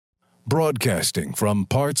Broadcasting from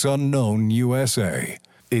parts unknown USA,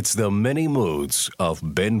 it's the many moods of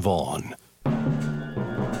Ben Vaughn.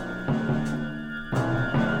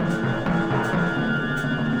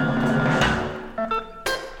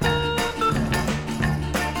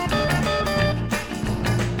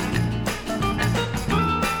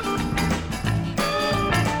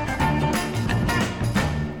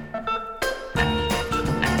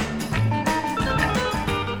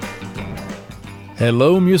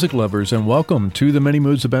 Hello, music lovers, and welcome to the Many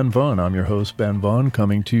Moods of Ben Vaughn. I'm your host, Ben Vaughn,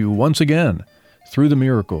 coming to you once again through the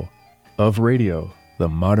miracle of radio, the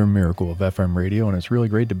modern miracle of FM radio, and it's really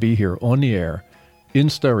great to be here on the air,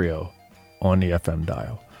 in stereo, on the FM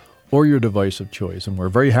dial, or your device of choice. And we're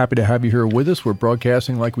very happy to have you here with us. We're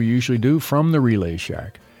broadcasting like we usually do from the Relay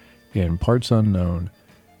Shack in parts unknown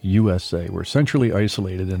USA. We're centrally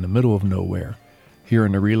isolated in the middle of nowhere here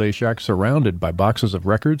in the Relay Shack, surrounded by boxes of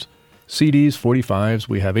records, CDs, 45s,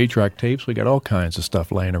 we have 8-track tapes, we got all kinds of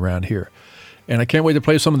stuff laying around here. And I can't wait to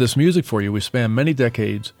play some of this music for you. We span many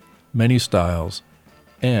decades, many styles,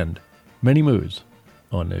 and many moods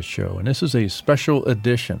on this show. And this is a special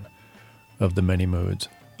edition of the Many Moods,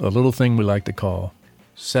 a little thing we like to call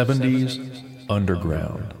 70s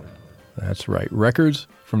Underground. That's right, records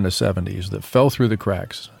from the 70s that fell through the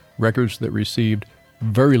cracks, records that received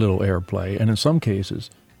very little airplay, and in some cases,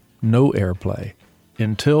 no airplay,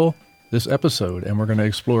 until this episode. And we're going to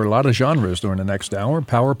explore a lot of genres during the next hour: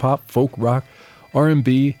 power pop, folk rock,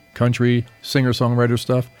 R&B, country, singer-songwriter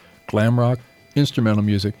stuff, glam rock, instrumental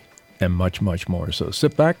music, and much, much more. So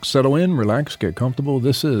sit back, settle in, relax, get comfortable.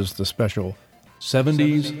 This is the special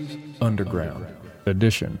 70s Underground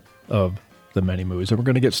edition of The Many Moods. And we're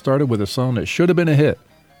going to get started with a song that should have been a hit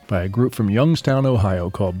by a group from Youngstown, Ohio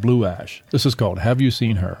called Blue Ash. This is called Have You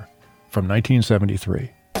Seen Her? From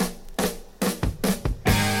 1973.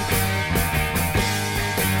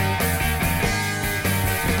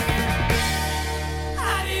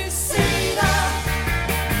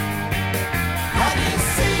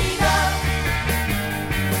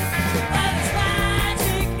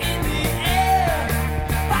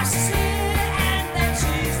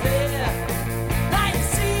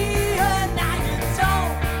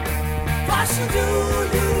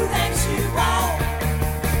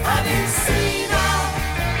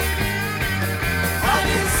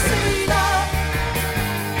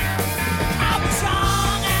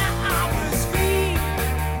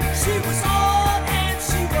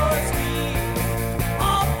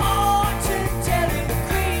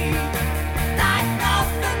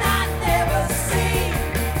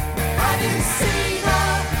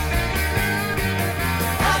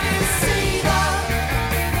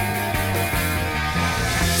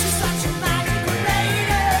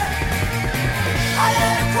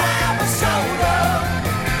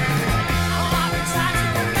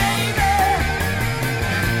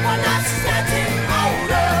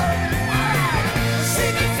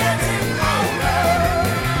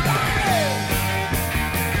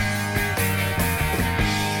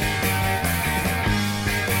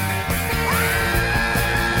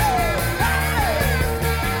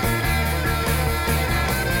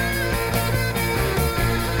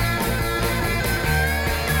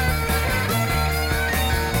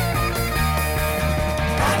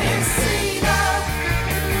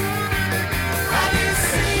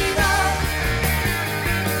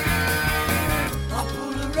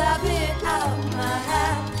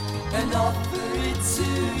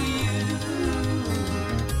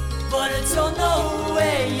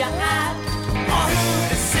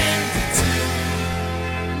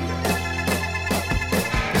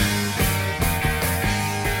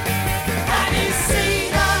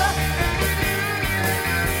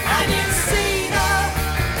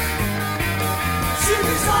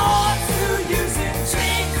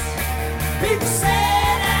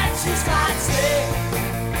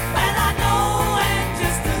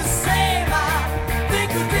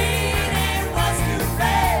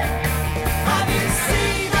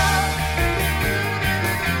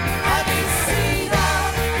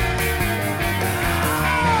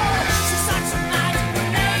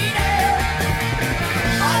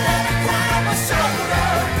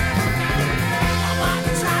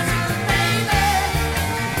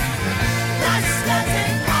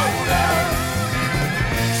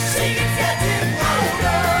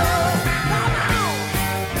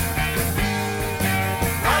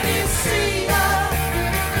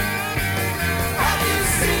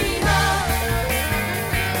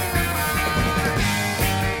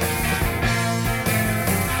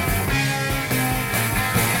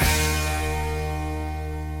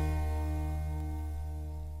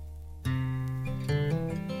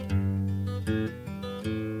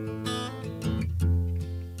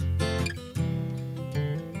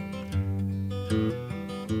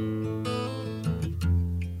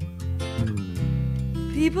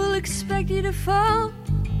 People expect you to fall,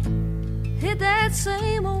 hit that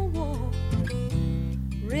same old wall.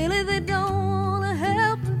 Really, they don't want to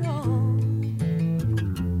help at all.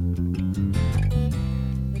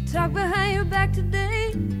 They talk behind your back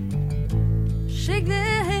today, shake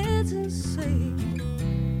their heads and say,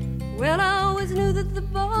 well, I always knew that the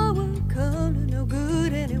ball would come to no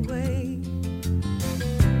good anyway.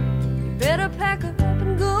 You better pack up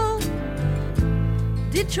and go,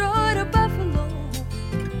 Detroit or Buffalo.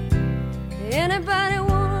 Anybody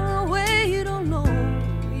wanna know where you don't know?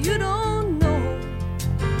 You don't know.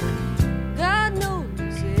 God knows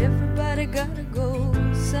everybody gotta go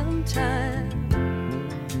sometime.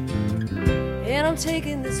 And I'm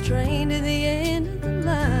taking this train to the end of the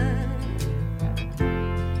line,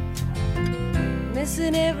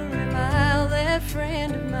 missing every mile, that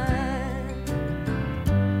friend of mine.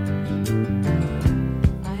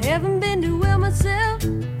 I haven't been too well myself,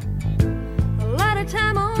 a lot of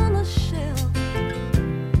time on the shelf,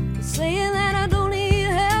 saying that I don't need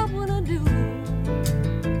help when I do.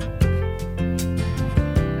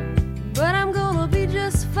 But I'm gonna be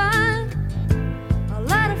just fine, a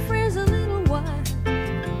lot of friends, a little wine.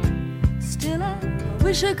 Still I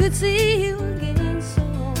wish I could see you again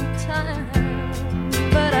sometime.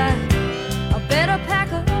 But I better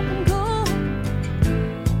pack up and go,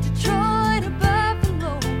 Detroit or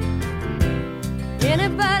Buffalo.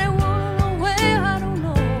 Anybody wanna know where? I don't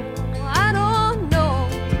know, I don't know,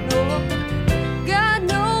 no. God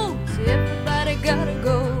knows everybody gotta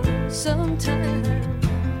go sometime.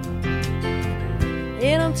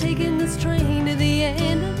 And I'm taking this train to the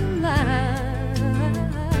end of the line,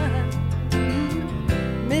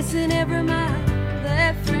 missing every mile,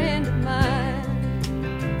 that friend of mine.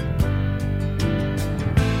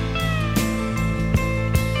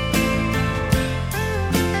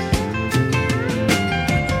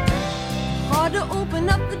 Open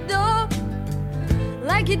up the door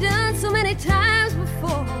like you done so many times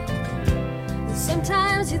before.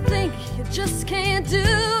 Sometimes you think you just can't do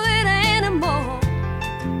it anymore.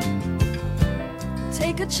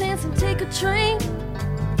 Take a chance and take a train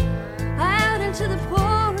out into the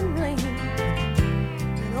pouring rain,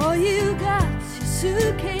 and all you got's your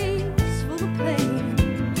suitcase full of pain.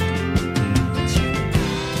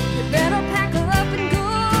 You better pack up and go,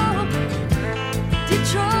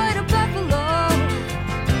 Detroit or Buffalo.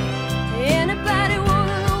 Anybody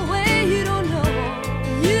wanna know where? You don't know,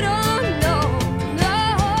 you don't know, no.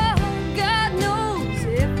 God knows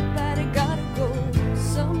everybody gotta go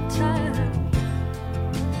sometime.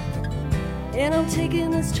 And I'm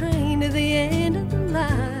taking this train to the end of the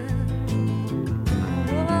line,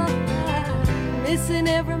 oh, missing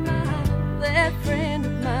every mile, that friend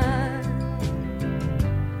of mine.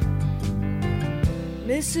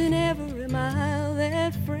 Missing every mile,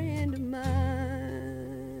 that friend of mine.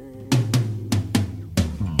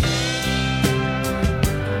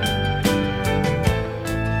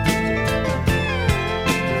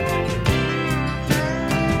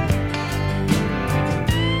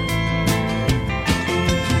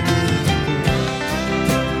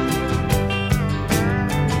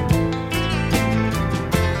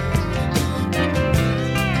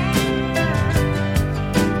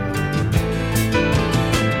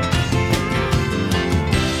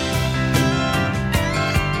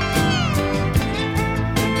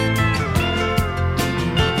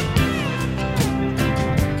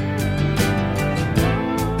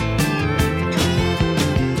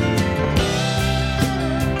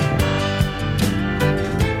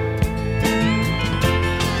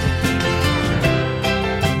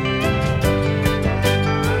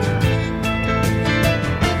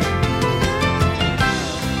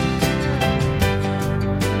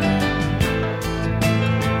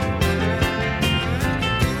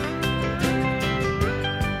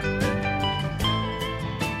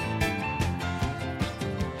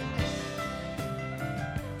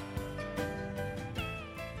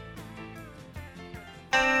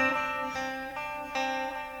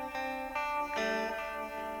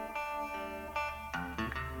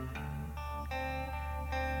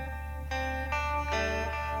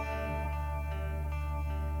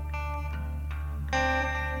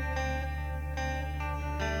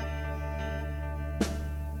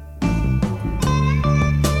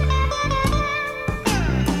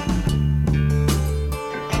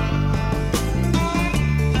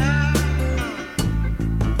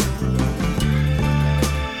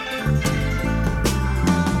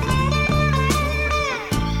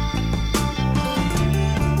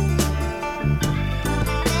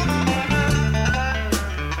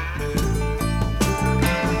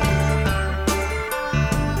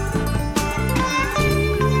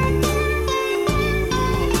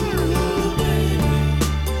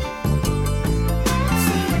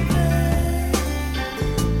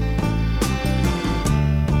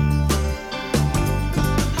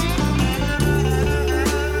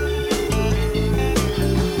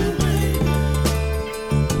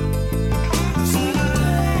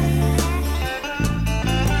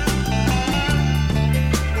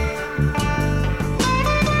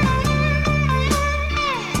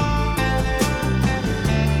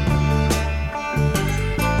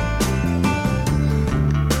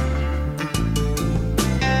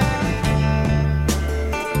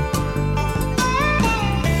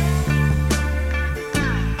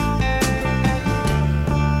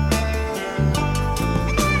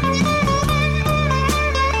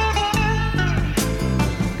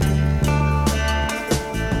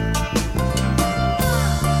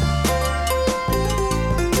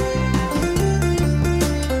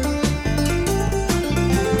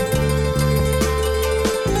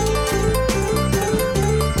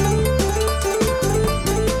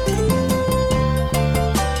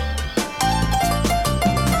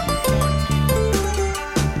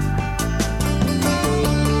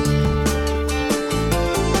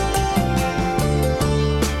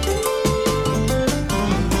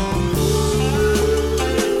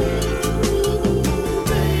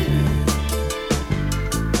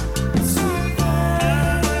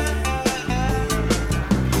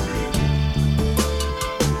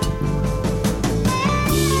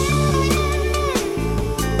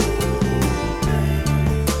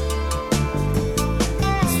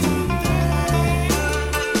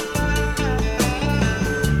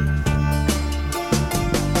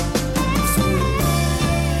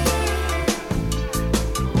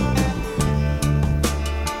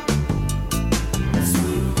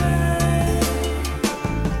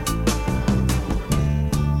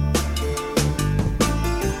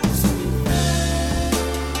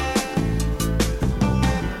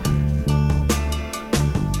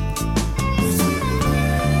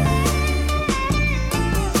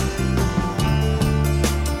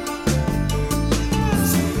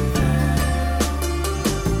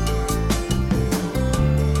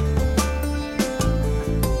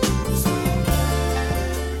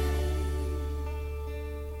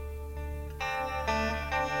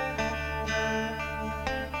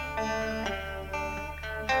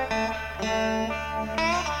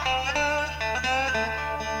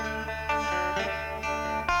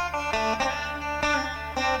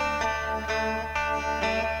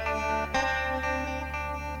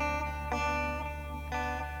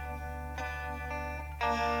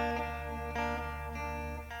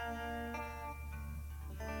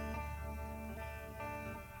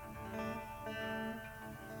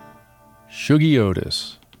 Shuggie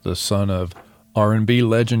Otis, the son of R&B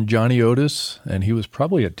legend Johnny Otis, and he was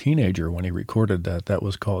probably a teenager when he recorded that. That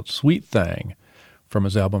was called Sweet Thang from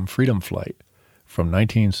his album Freedom Flight from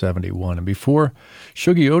 1971. And before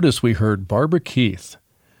Shuggie Otis, we heard Barbara Keith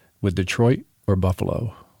with Detroit or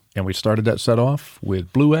Buffalo. And we started that set off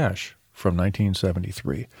with Blue Ash from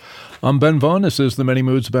 1973. I'm Ben Vaughn. This is The Many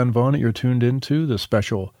Moods of Ben Vaughn that you're tuned into, the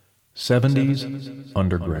special 70s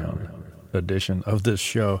Underground edition of this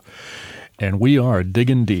show. And we are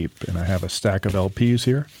digging deep, and I have a stack of LPs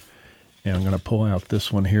here. And I'm going to pull out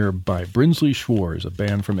this one here by Brinsley Schwarz, a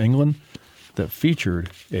band from England that featured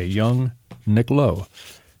a young Nick Lowe.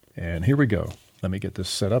 And here we go. Let me get this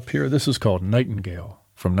set up here. This is called Nightingale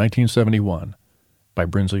from 1971 by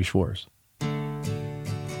Brinsley Schwarz.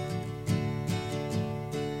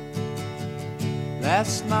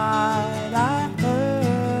 Last night I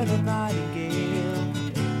heard a nightingale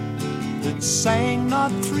that sang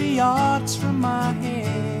not 3 yards from my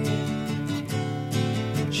head.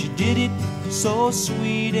 She did it so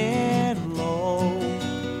sweet and low,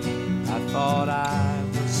 I thought I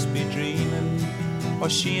must be dreaming, or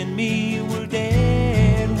she and me were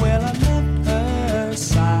dead. Well, I left her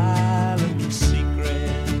silent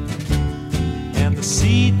secret, and the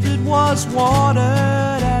seed that was watered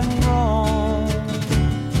and grown,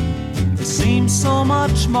 it seems so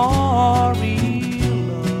much more real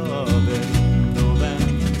loving, though, than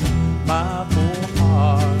my poor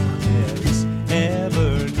heart has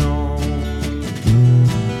ever known.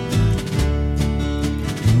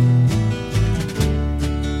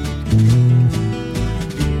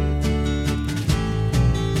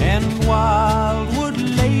 And wildwood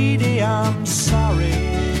lady, I'm sorry,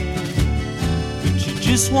 but you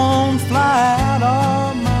just won't fly out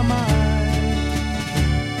of my mind.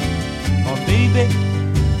 Or maybe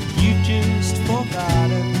you just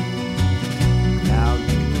forgotten. Now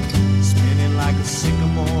you're spinning like a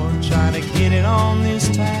sycamore, trying to get it on this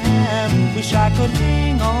time. Wish I could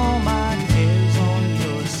hang all my cares on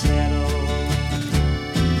your saddle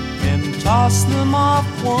and toss them off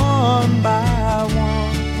one by one.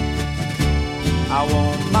 I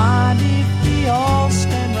won't mind if we all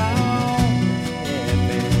stand round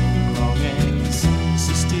and long as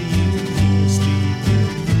sister you here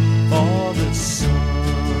streaming for the sun.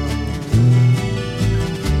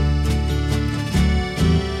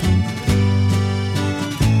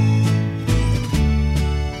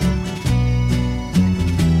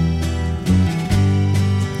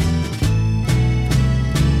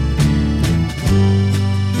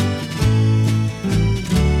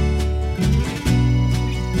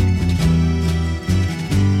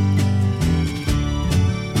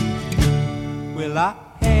 Well, I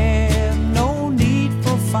had no need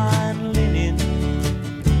for fine linen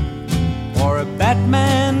or a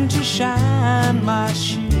Batman to shine my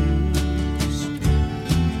shoes.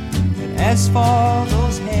 And as for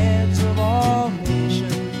those heads of all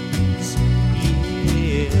nations,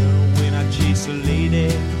 yeah, when I chase a lady,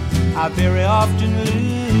 I very often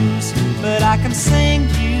lose. But I can sing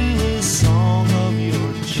you a song of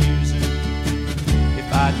your choosing.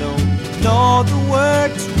 If I don't know the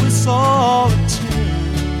words, whistle a tune.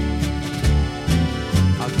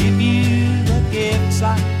 I'll give you the gifts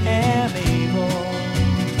I am able.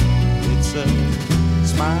 It's a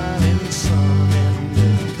smiling sun and a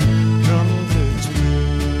drunkard's moon.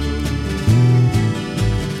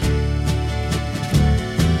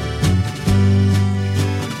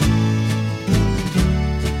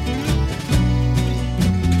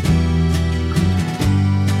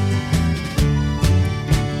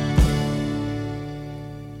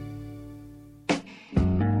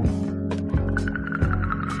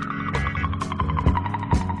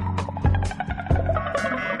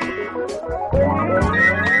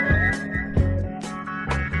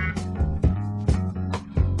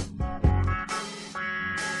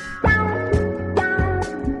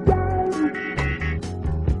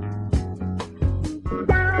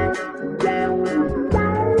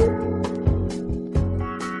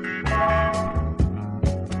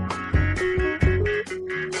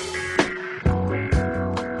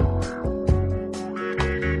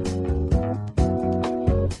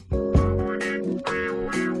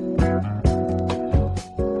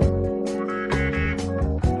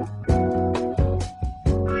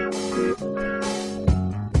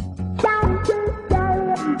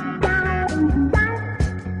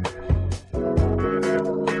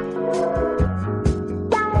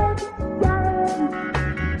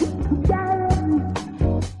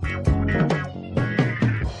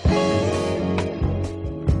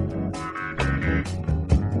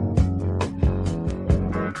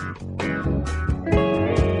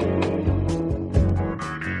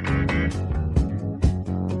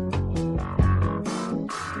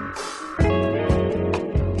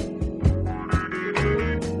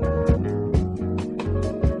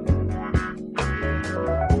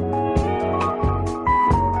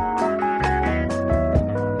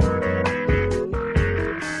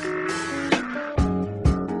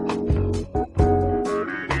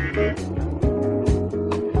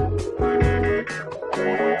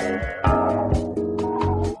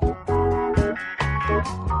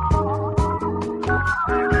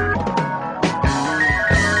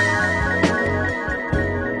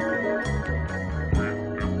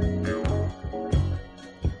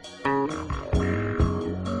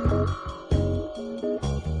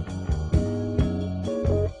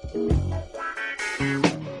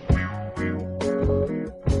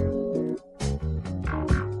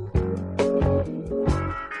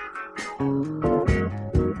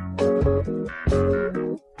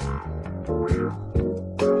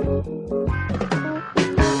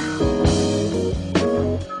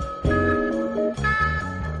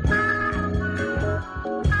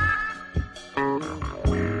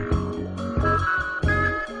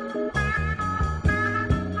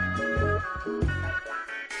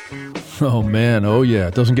 Oh man, oh yeah,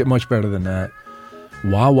 it doesn't get much better than that.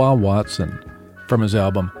 Wah Wah Watson from his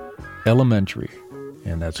album Elementary,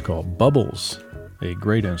 and that's called Bubbles, a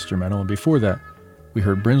great instrumental. And before that, we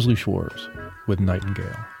heard Brinsley Schwartz with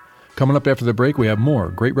Nightingale. Coming up after the break, we have more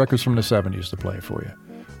great records from the 70s to play for you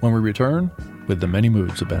when we return with the many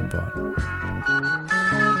moods of Ben Vaughn.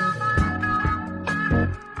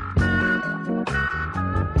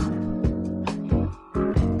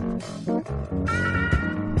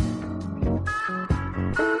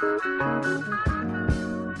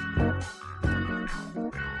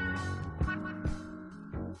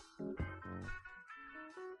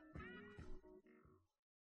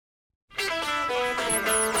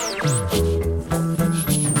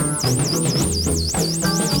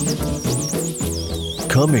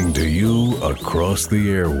 Coming to you across the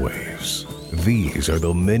airwaves, these are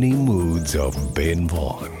the many moods of Ben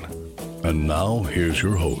Vaughn. And now, here's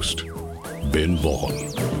your host, Ben Vaughn.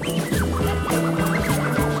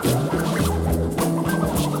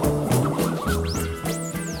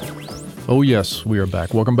 Oh yes, we are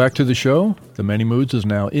back. Welcome back to the show. The Many Moods is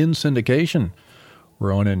now in syndication.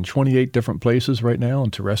 We're on in 28 different places right now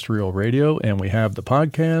on terrestrial radio, and we have the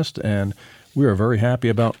podcast, and we are very happy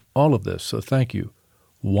about all of this, so thank you,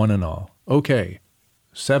 one and all. Okay,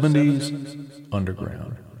 70s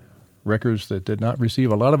Underground. Records that did not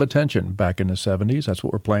receive a lot of attention back in the 70s. That's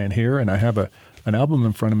what we're playing here, and I have an album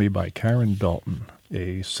in front of me by Karen Dalton,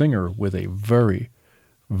 a singer with a very,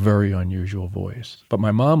 very unusual voice. But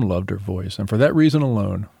my mom loved her voice, and for that reason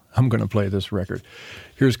alone, I'm going to play this record.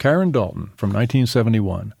 Here's Karen Dalton from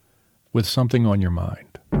 1971 with Something on Your Mind.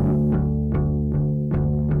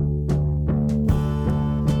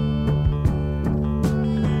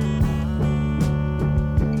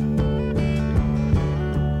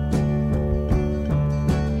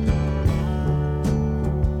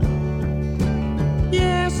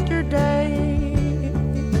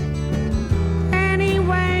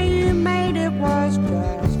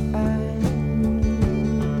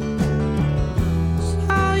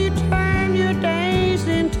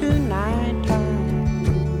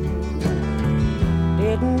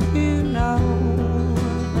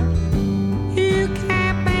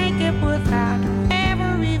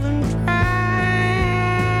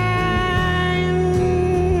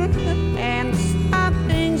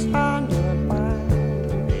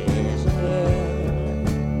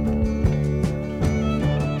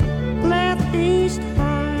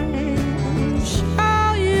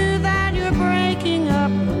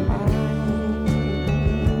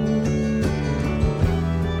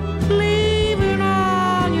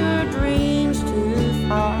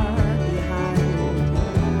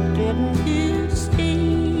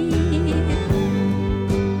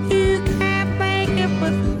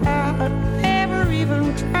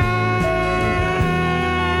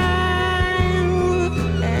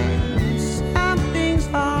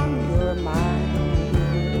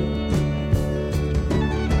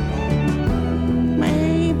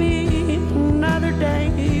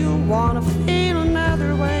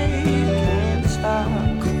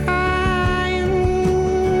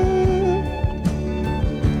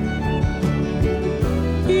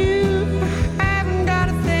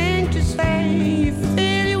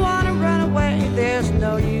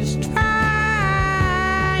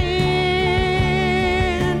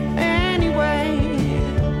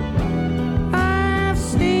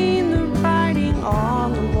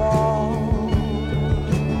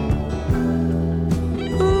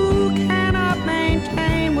 Who cannot make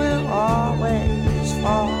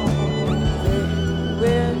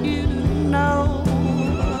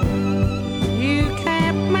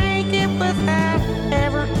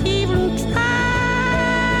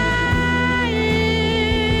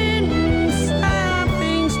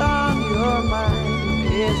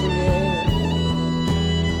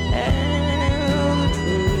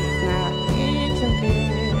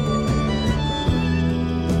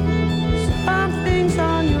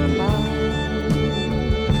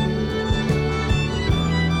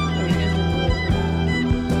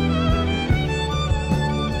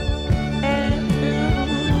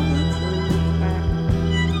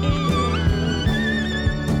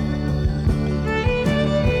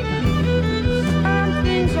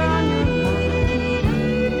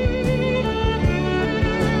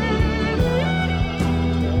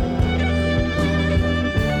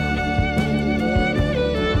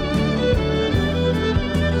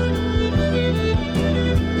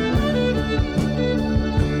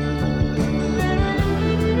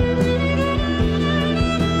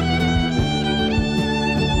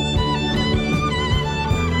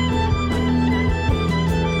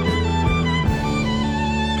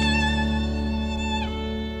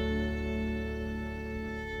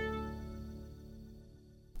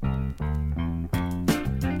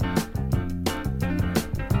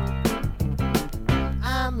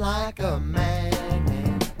I'm like a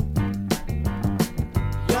magnet.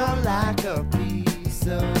 You're like a piece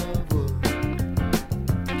of wood.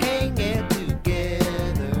 Can't get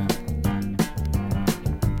together.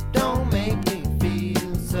 Don't make me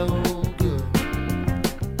feel so good.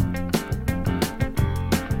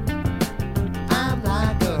 I'm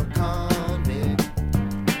like a convict.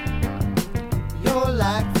 You're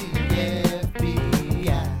like the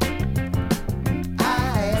FBI. I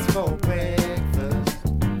ask for breakfast.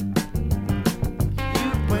 You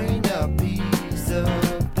bring a piece of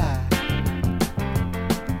pie.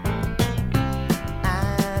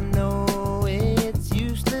 I know it's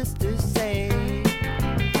useless to say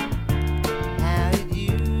how it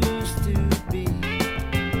used to be.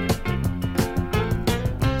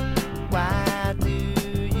 Why do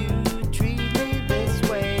you treat me this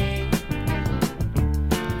way?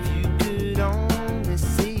 If you could only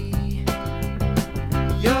see,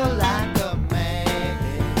 you're like a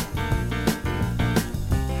magnet.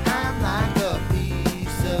 I'm like a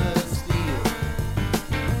piece of steel.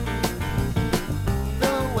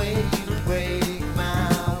 The way you break my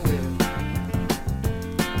will.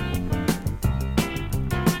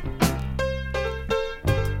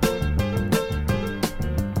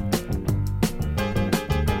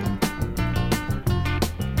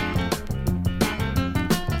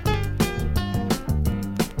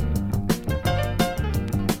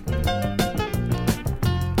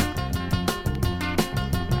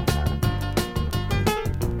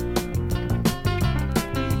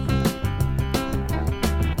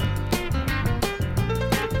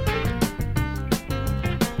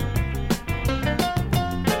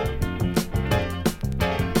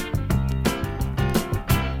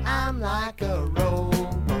 I'm like a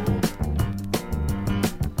rowboat.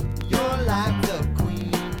 You're like the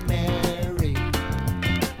Queen Mary.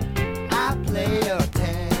 I play a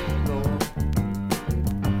tango.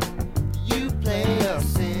 You play a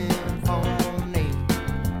symphony.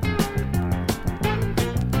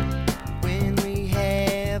 When we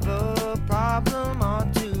have a problem or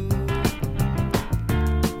two,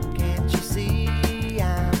 can't you see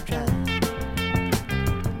I'm trying?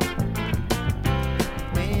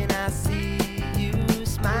 When I see you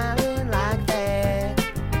smiling like that,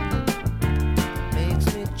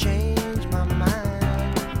 makes me change my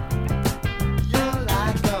mind. You're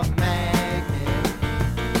like a magnet.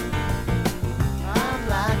 I'm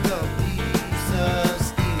like a piece of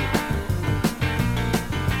steel.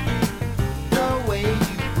 The way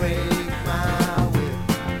you break my will.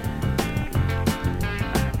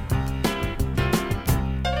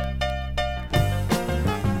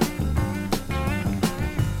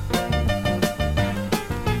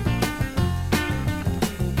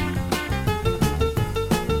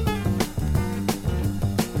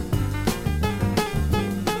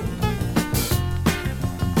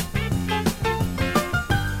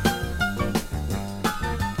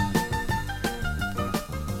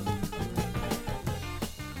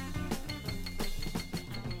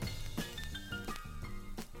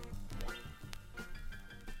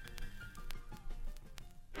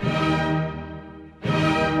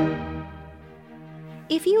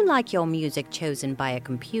 If you like your music chosen by a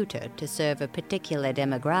computer to serve a particular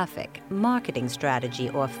demographic, marketing strategy,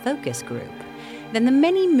 or focus group, then The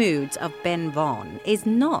Many Moods of Ben Vaughn is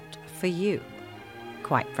not for you.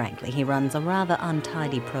 Quite frankly, he runs a rather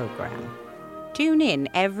untidy program. Tune in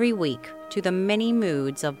every week to The Many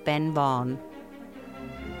Moods of Ben Vaughn.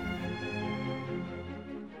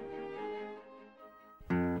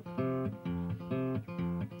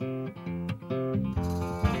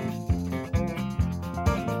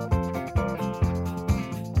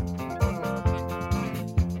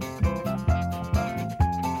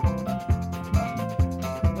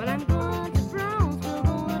 Well, I'm going to Brownsville,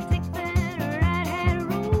 gonna take that right-hand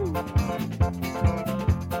road.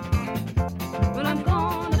 Well, I'm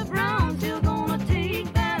going to Brownsville, gonna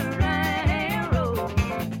take that right-hand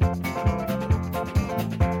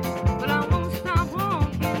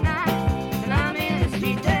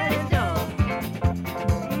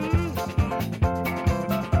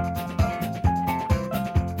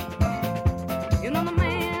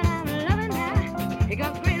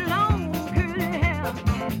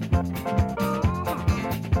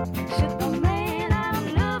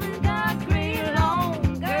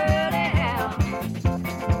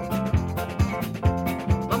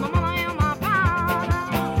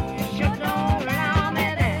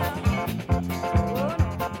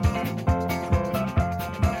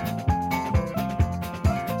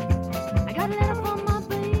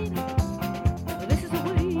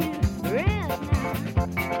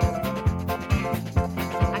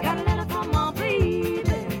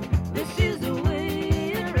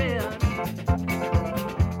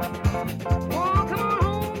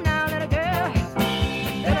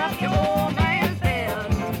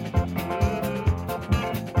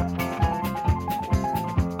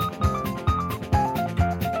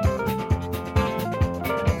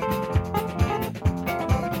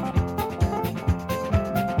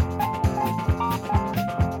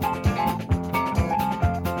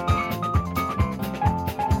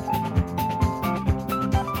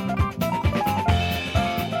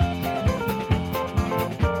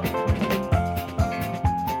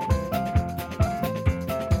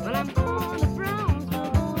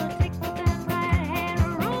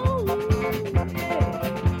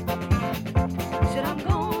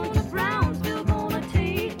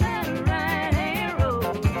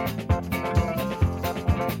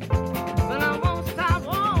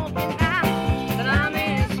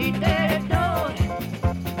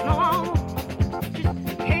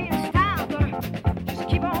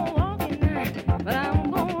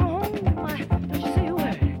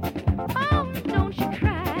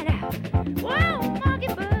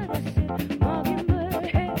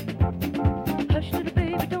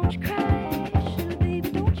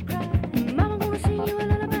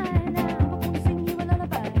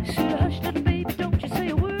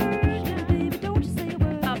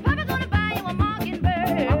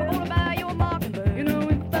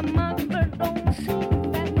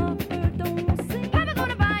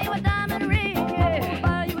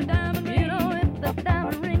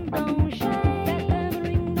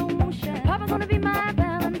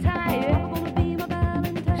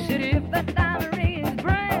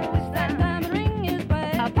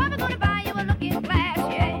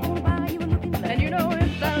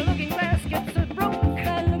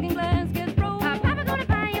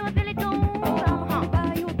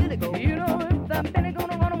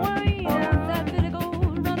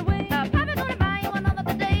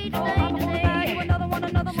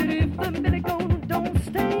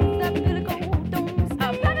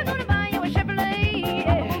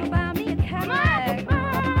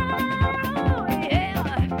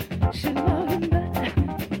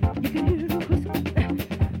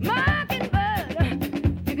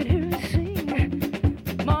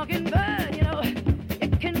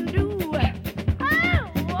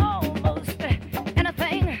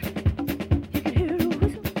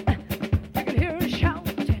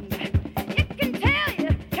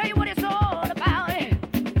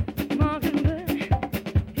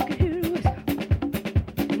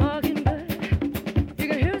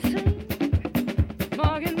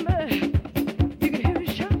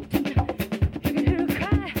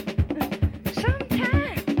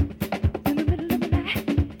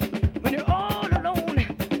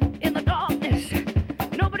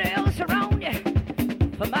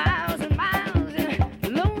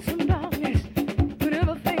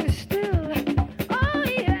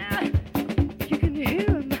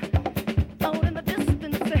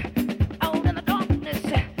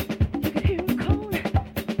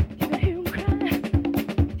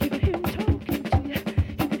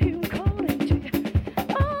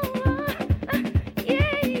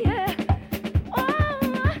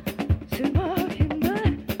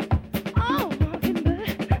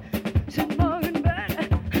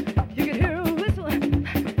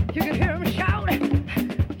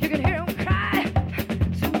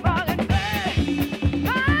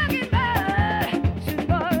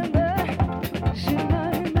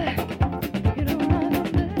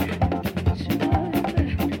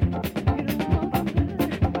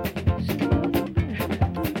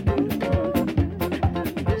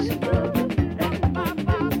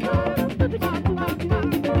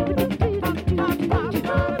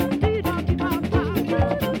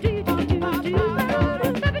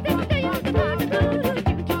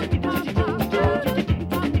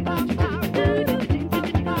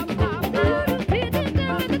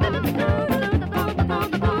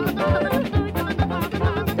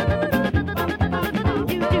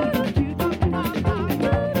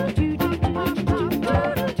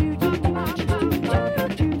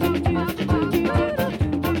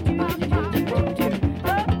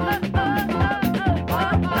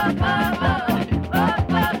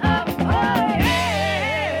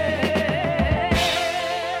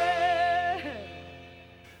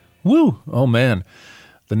Woo! Oh, man.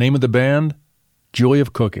 The name of the band, Joy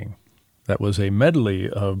of Cooking. That was a medley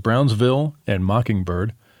of Brownsville and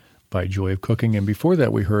Mockingbird by Joy of Cooking. And before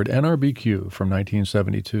that, we heard NRBQ from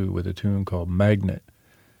 1972 with a tune called Magnet.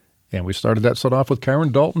 And we started that set off with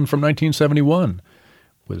Karen Dalton from 1971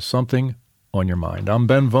 with Something on Your Mind. I'm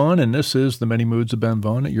Ben Vaughn, and this is The Many Moods of Ben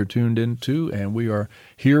Vaughn that you're tuned into. And we are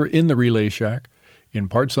here in the Relay Shack in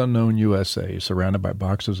Parts Unknown, USA, surrounded by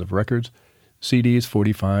boxes of records, CDs,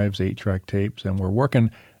 45s, 8-track tapes, and we're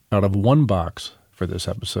working out of one box for this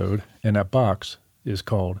episode, and that box is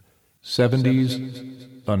called 70s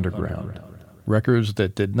Underground. Records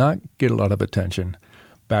that did not get a lot of attention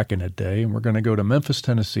back in the day, and we're going to go to Memphis,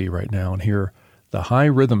 Tennessee right now and hear the High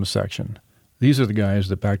Rhythm section. These are the guys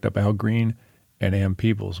that backed up Al Green and Am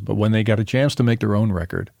Peebles, but when they got a chance to make their own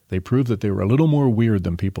record, they proved that they were a little more weird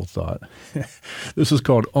than people thought. This is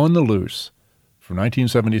called On the Loose from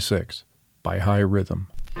 1976 by High Rhythm.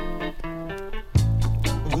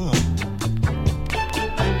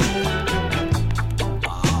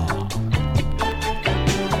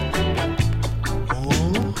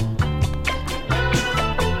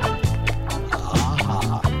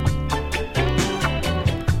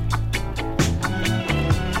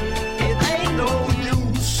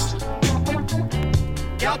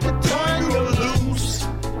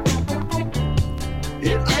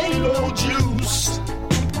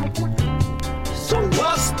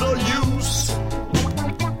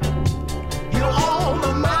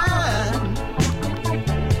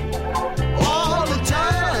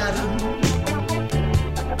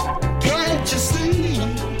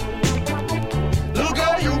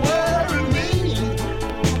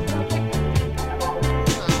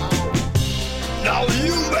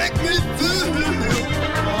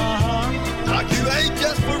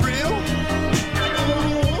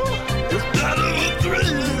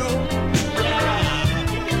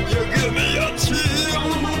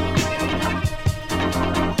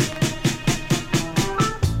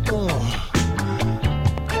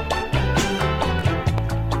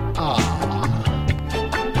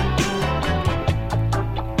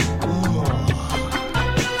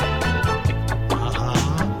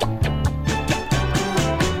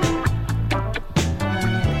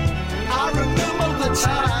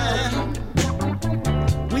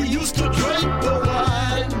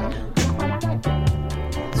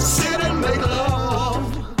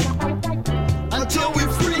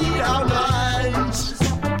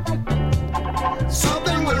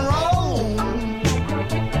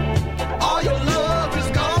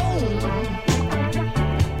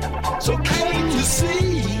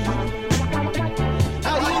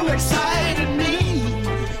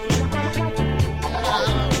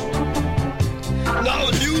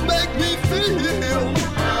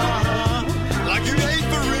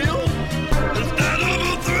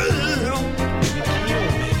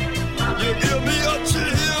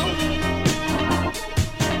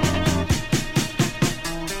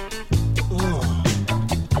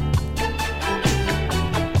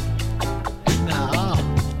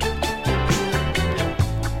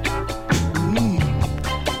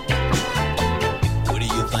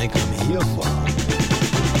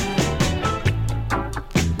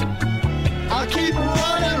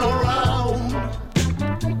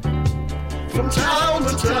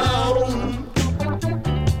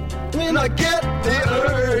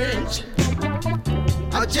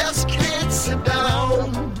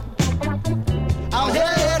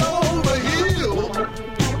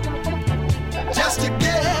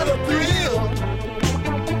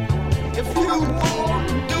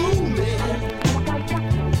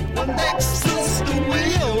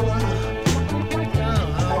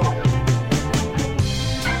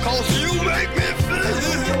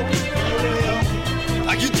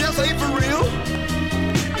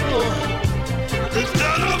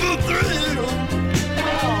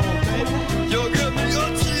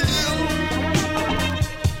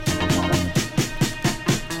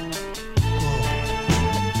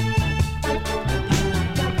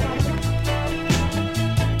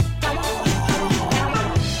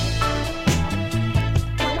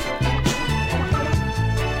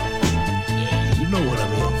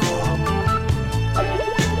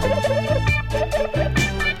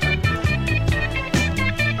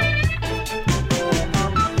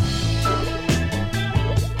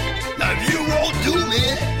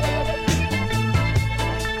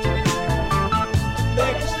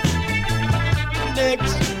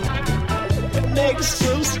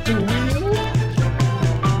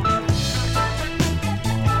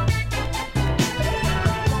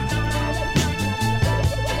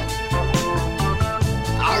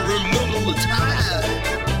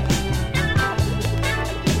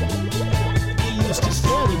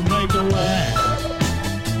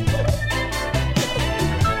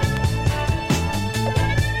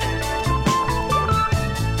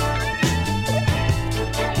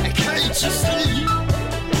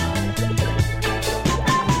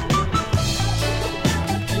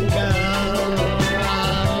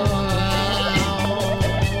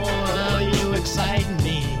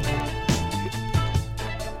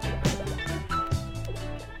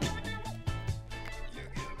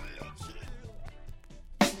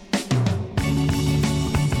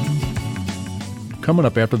 Coming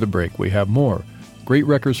up after the break, we have more great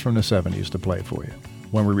records from the 70s to play for you.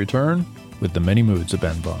 When we return with the many moods of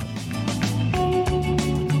Ben Vaughn.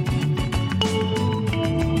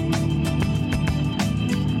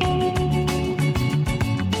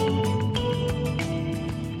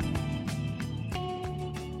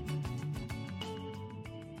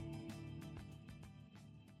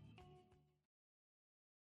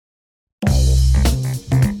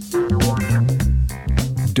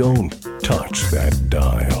 Don't touch that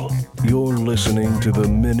dial. You're listening to the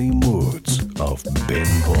many moods of Ben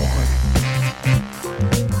Vaughn.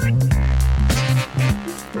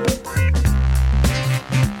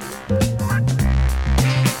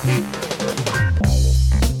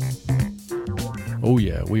 Oh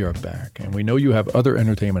yeah, we are back, and we know you have other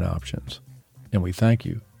entertainment options, and we thank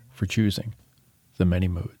you for choosing the many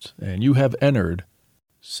moods. And you have entered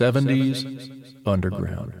 70s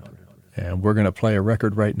Underground. And we're going to play a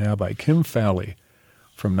record right now by Kim Fowley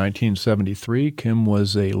from 1973. Kim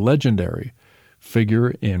was a legendary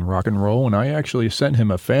figure in rock and roll, and I actually sent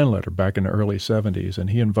him a fan letter back in the early 70s, and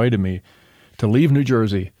he invited me to leave New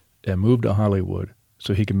Jersey and move to Hollywood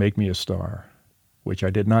so he could make me a star, which I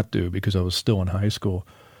did not do because I was still in high school.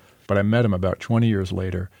 But I met him about 20 years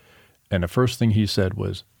later, and the first thing he said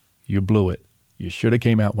was, "You blew it. You should have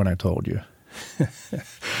came out when I told you."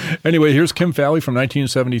 Anyway, here's Kim Fowley from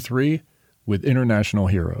 1973 with International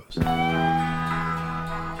Heroes.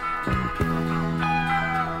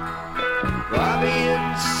 Bobby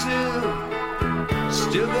and Sue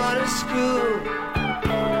still going to school,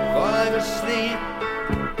 falling asleep,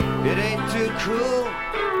 it ain't too cool.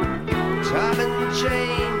 Tom and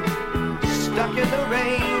Jane stuck in the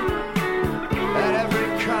rain at every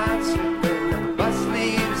concert when the bus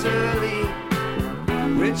leaves early.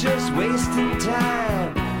 We're just wasting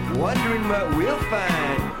time, wondering what we'll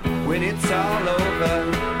find when it's all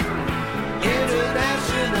over.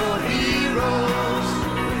 International heroes,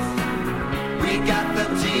 we got the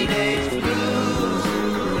teenage blues.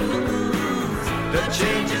 The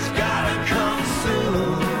change has gotta come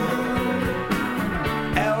soon,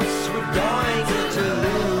 else we're going to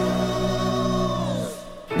lose.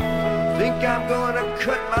 Think I'm gonna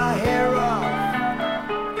cut my hair off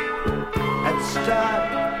and start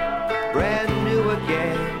brand new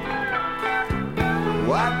again.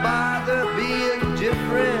 Why bother being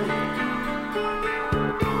different?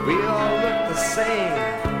 We all look the same.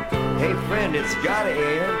 Hey friend, it's gotta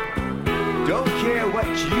end. Don't care what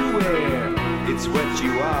you wear, it's what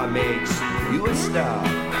you are makes you a star.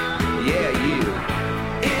 Yeah, you.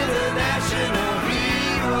 International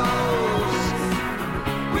heroes,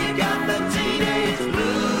 we got the teenage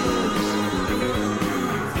blues.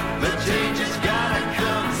 The change has gotta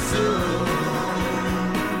come soon,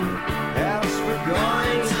 else we're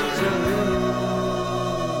going to lose.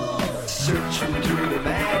 Searching through the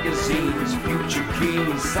magazines, future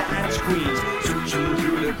kings, science queens, searching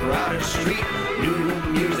through the crowded street, new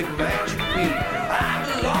music magic beat.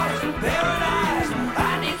 I'm lost in paradise,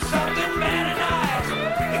 I need something man and nice.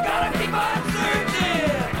 You gotta keep on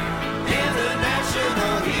searching.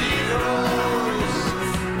 International heroes,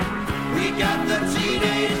 we got the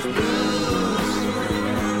teenage blues.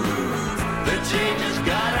 The change has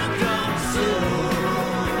gotta come soon,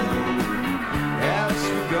 else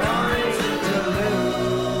we're going to lose.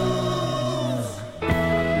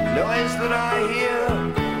 Noise that I hear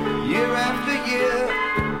year after year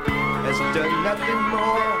has done nothing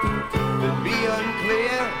more than be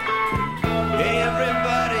unclear. Hey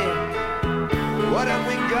everybody, what have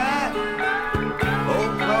we got?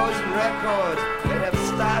 Old clothes and records that have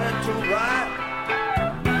started to rot.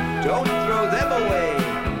 Don't throw them away,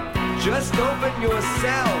 just open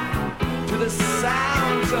yourself to the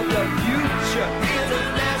sounds of the future.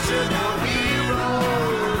 International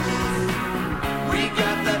heroes, we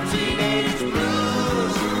got the teenage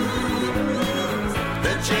blues.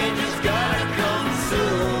 The change has gotta come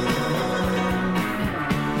soon,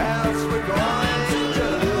 else we're going to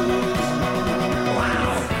lose.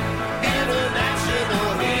 Wow! International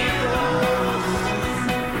heroes,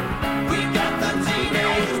 we got the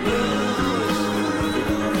teenage blues.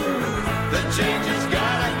 The change has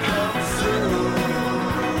gotta come soon,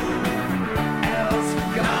 else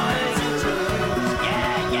we're going to lose.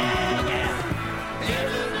 Yeah, yeah, yeah.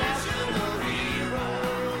 International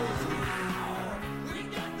heroes, we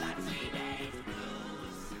got the teenage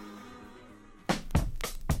blues.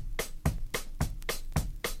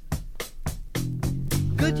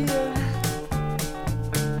 Good year,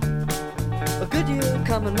 a good year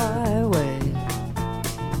coming my way.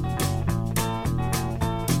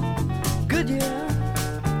 Good year,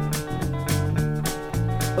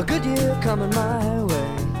 a good year coming my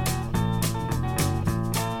way.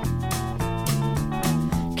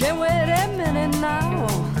 wait a minute now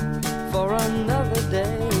for another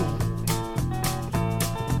day.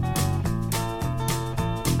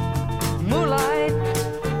 Moonlight,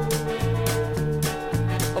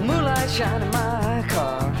 oh, moonlight shine in my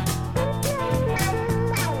car.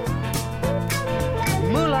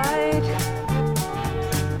 Moonlight,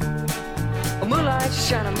 oh, moonlight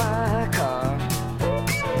shine in my car.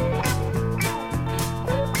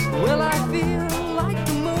 Well, I feel like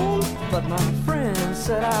the moon, but my friend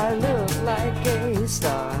said I look like a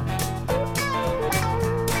star.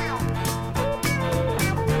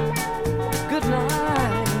 Good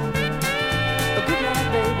night, oh, good night,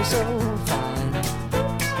 baby, so fine.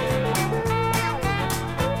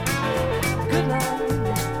 Good night,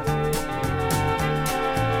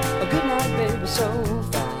 oh, good night, baby, so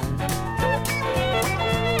fine.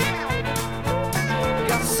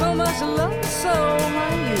 Got so much love, so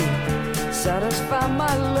might you satisfy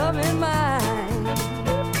my loving mind,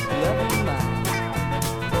 loving mind.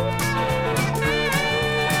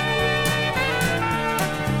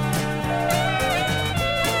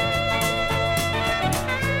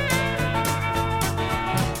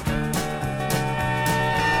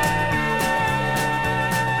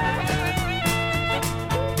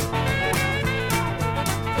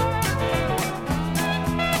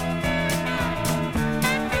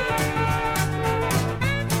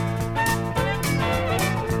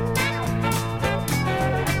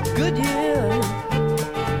 Good year,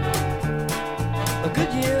 a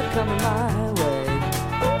good year coming my way.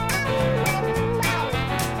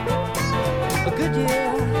 A good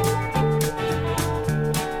year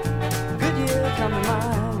coming my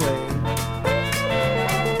way.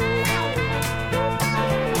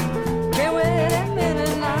 Can't wait a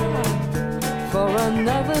minute now for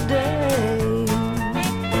another day.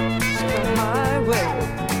 It's coming my way,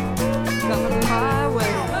 coming my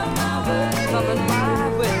way, coming my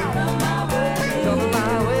way. Coming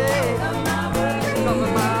my way,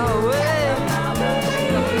 coming my way, coming my way, coming my way,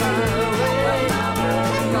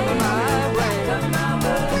 coming my way,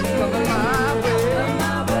 coming my way, coming my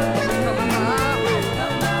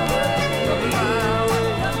way, coming my way,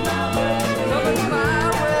 coming my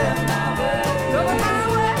way, coming my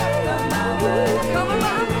way, coming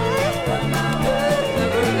my way.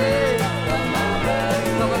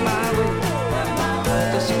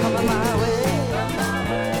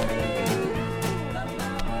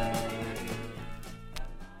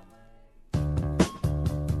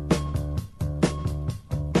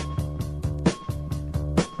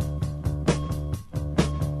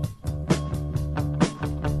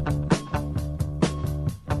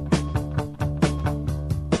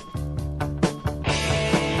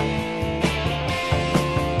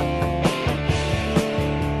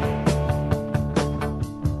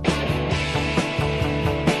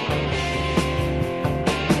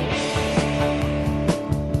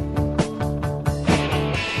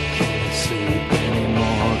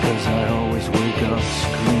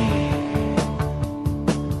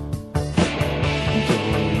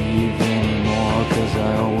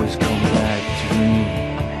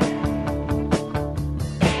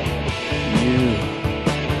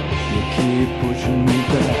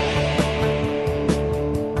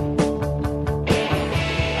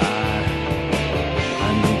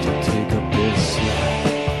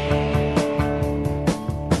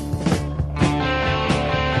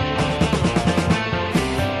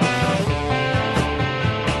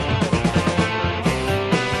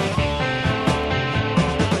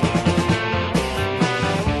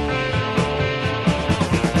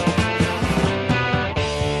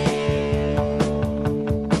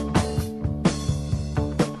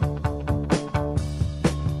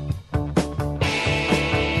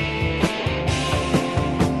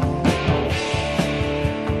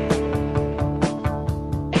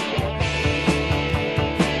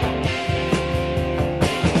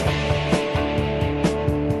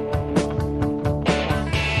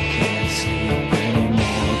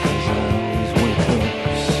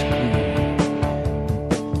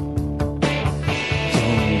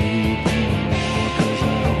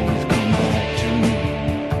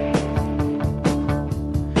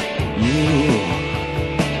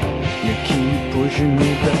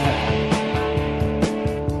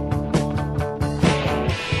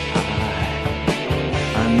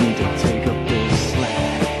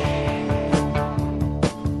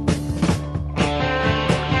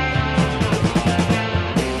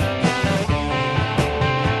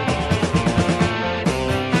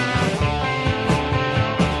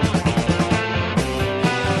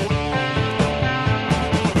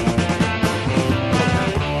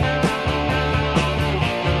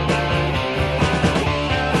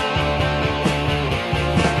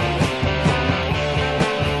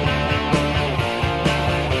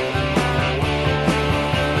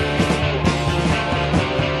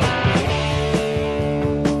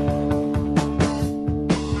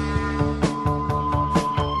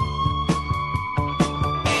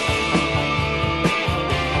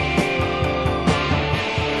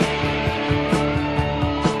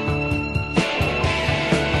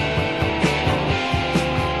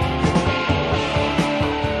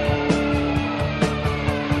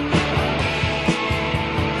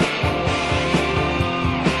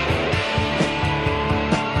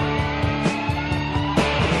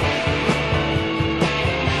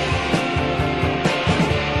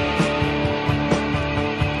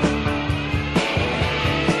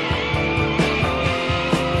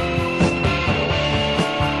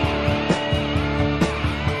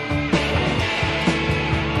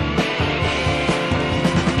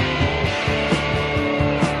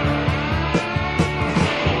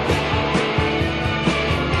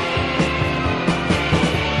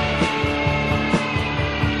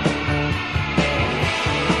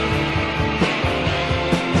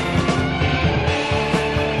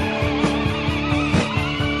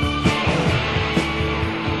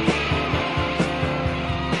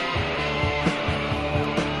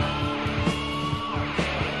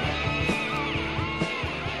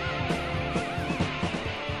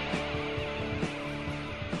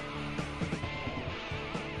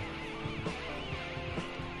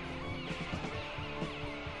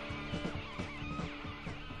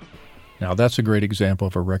 Now, that's a great example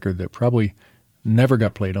of a record that probably never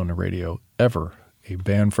got played on the radio, ever. A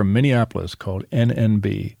band from Minneapolis called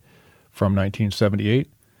NNB from 1978.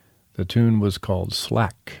 The tune was called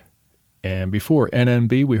Slack. And before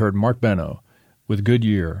NNB, we heard Mark Benno with Good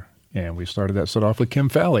Year. And we started that set off with Kim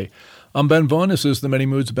Fowley. I'm Ben Vaughn. This is The Many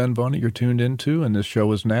Moods of Ben Vaughn that you're tuned into. And this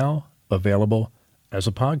show is now available as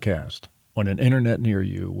a podcast on an internet near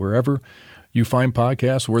you. Wherever you find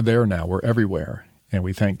podcasts, we're there now. We're everywhere. And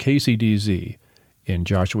we thank KCDZ in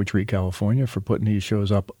Joshua Tree, California, for putting these shows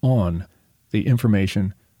up on the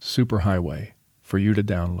information superhighway for you to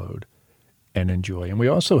download and enjoy. And we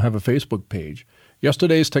also have a Facebook page.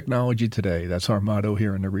 Yesterday's Technology Today. That's our motto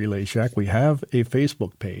here in the Relay Shack. We have a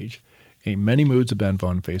Facebook page, a Many Moods of Ben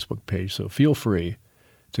Vaughn Facebook page. So feel free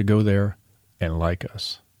to go there and like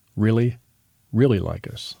us. Really, really like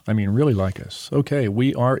us. I mean, really like us. Okay,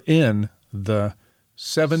 we are in the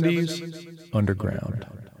 70s underground.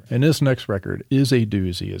 And this next record is a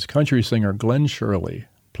doozy. It's country singer Glenn Shirley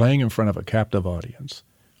playing in front of a captive audience.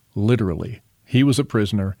 Literally, he was a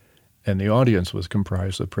prisoner, and the audience was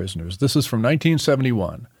comprised of prisoners. This is from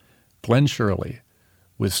 1971. Glenn Shirley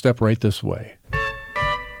with Step Right This Way.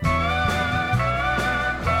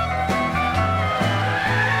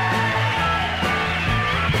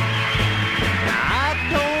 I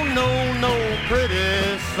don't know no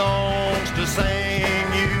pretty songs to sing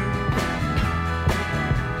you.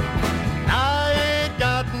 I ain't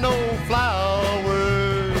got no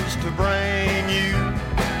flowers to bring you.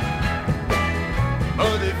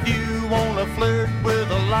 But if you wanna flirt with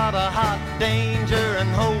a lot of hot danger and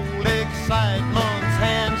hold excitement's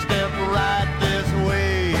hand, step right this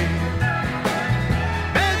way.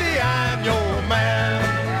 Baby, I'm your man.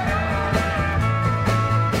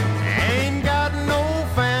 Ain't got no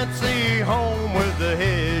fancy home with the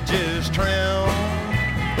hedges trimmed.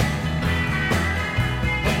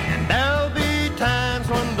 And there'll be times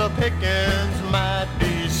when the pickings might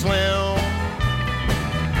be slim.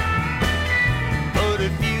 But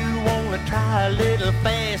if you wanna try a little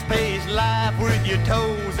fast-paced life with your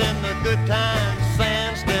toes in the good times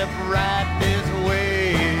sand, step right this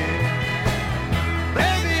way.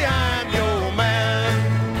 Baby, I'm your man.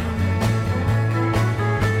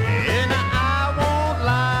 And I won't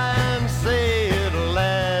lie and say it'll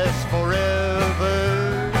last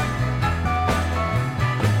forever.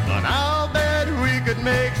 But I'll bet we could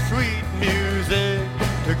make sweet music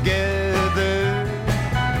together.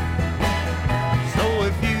 So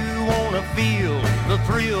if you wanna feel the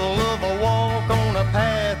thrill of a walk on a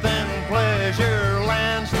path in pleasure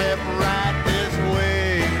land, step right this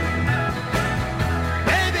way.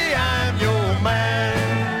 Baby, I'm your man.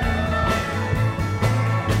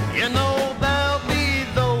 You know there'll be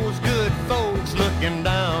those good folks looking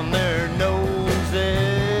down their noses.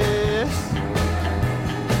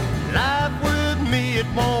 Life with me, it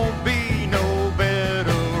won't be no bed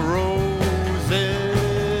of roses.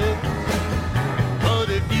 But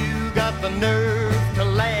if you got the nerve to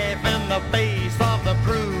laugh in the face of the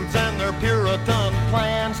prudes and their Puritan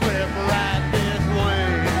plans, step right this way.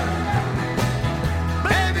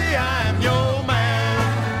 Baby, I'm your man.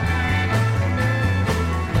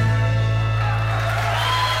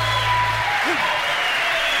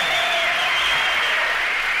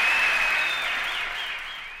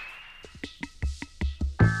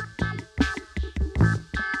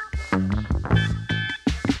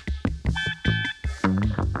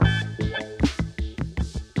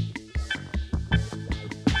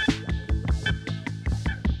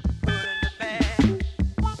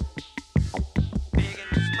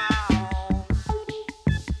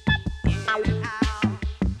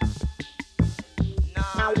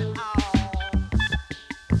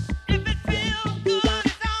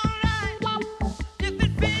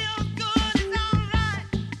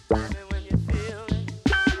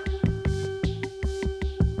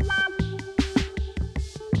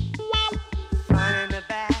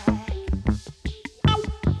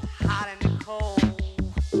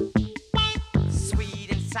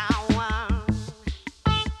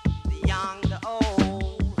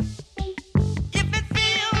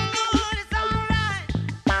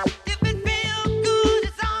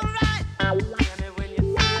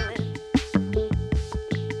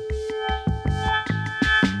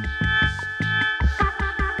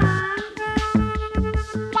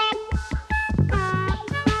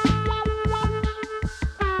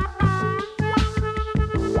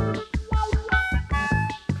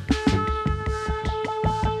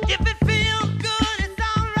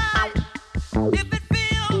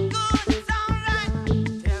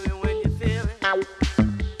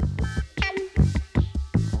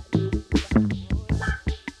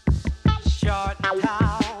 Short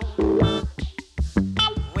town.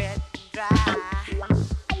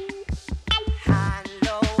 high and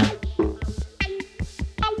low,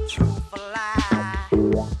 truth or lie.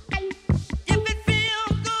 If it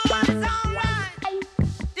feels good, it's alright.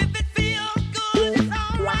 If it feels good, it's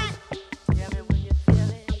alright. Tell me when you feel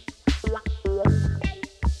it.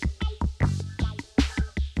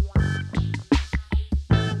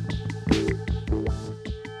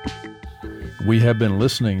 We have been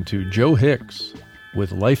listening to Joe Hicks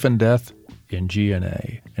with Life and Death in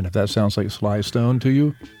G&A. And if that sounds like Sly Stone to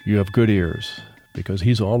you, you have good ears, because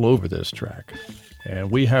he's all over this track. And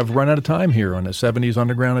we have run out of time here on the 70s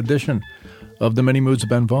Underground edition of The Many Moods of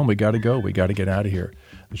Ben Vaughn. We got to go. We got to get out of here.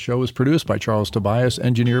 The show is produced by Charles Tobias,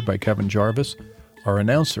 engineered by Kevin Jarvis. Our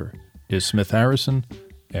announcer is Smith Harrison,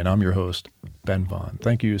 and I'm your host, Ben Vaughn.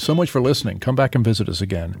 Thank you so much for listening. Come back and visit us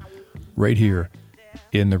again right here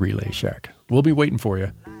in the Relay Shack. We'll be waiting for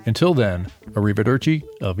you. Until then, arrivederci,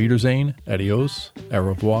 auf Wiedersehen, adios, au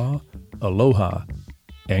revoir, aloha,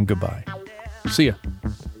 and goodbye. See ya.